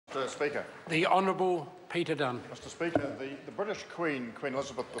Mr. Speaker. The Honourable Peter Dunn. Mr. Speaker, the British Queen, Queen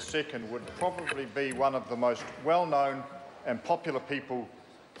Elizabeth II, would probably be one of the most well-known and popular people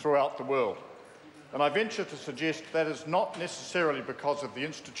throughout the world. And I venture to suggest that is not necessarily because of the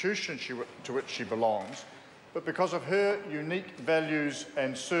institution to which she belongs, but because of her unique values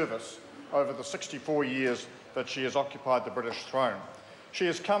and service over the 64 years that she has occupied the British throne. She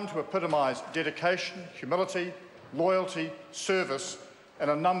has come to epitomise dedication, humility, loyalty, service, and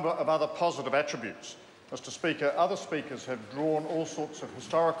a number of other positive attributes. Mr. Speaker, other speakers have drawn all sorts of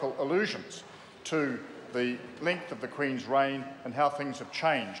historical allusions to the length of the Queen's reign and how things have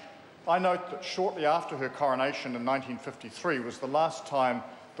changed. I note that shortly after her coronation in 1953 was the last time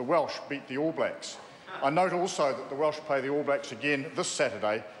the Welsh beat the All Blacks. I note also that the Welsh play the All Blacks again this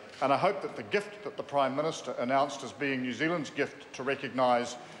Saturday, and I hope that the gift that the Prime Minister announced as being New Zealand's gift to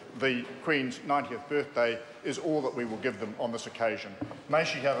recognise the Queen's 90th birthday is all that we will give them on this occasion. May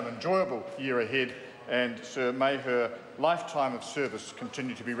she have an enjoyable year ahead, and, Sir, may her lifetime of service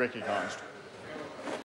continue to be recognised.